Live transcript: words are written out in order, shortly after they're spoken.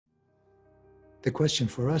The question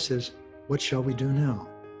for us is, what shall we do now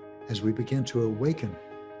as we begin to awaken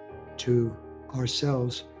to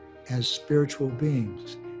ourselves as spiritual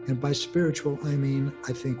beings? And by spiritual, I mean,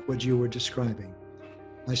 I think what you were describing.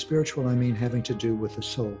 By spiritual, I mean having to do with the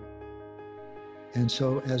soul. And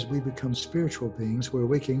so as we become spiritual beings, we're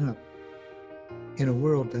waking up in a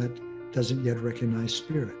world that doesn't yet recognize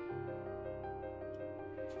spirit.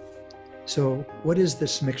 So what is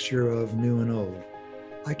this mixture of new and old?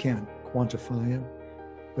 I can't quantify it,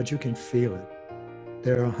 but you can feel it.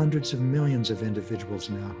 There are hundreds of millions of individuals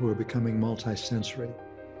now who are becoming multisensory.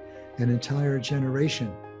 An entire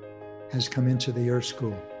generation has come into the Earth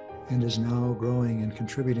School and is now growing and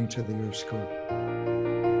contributing to the Earth School.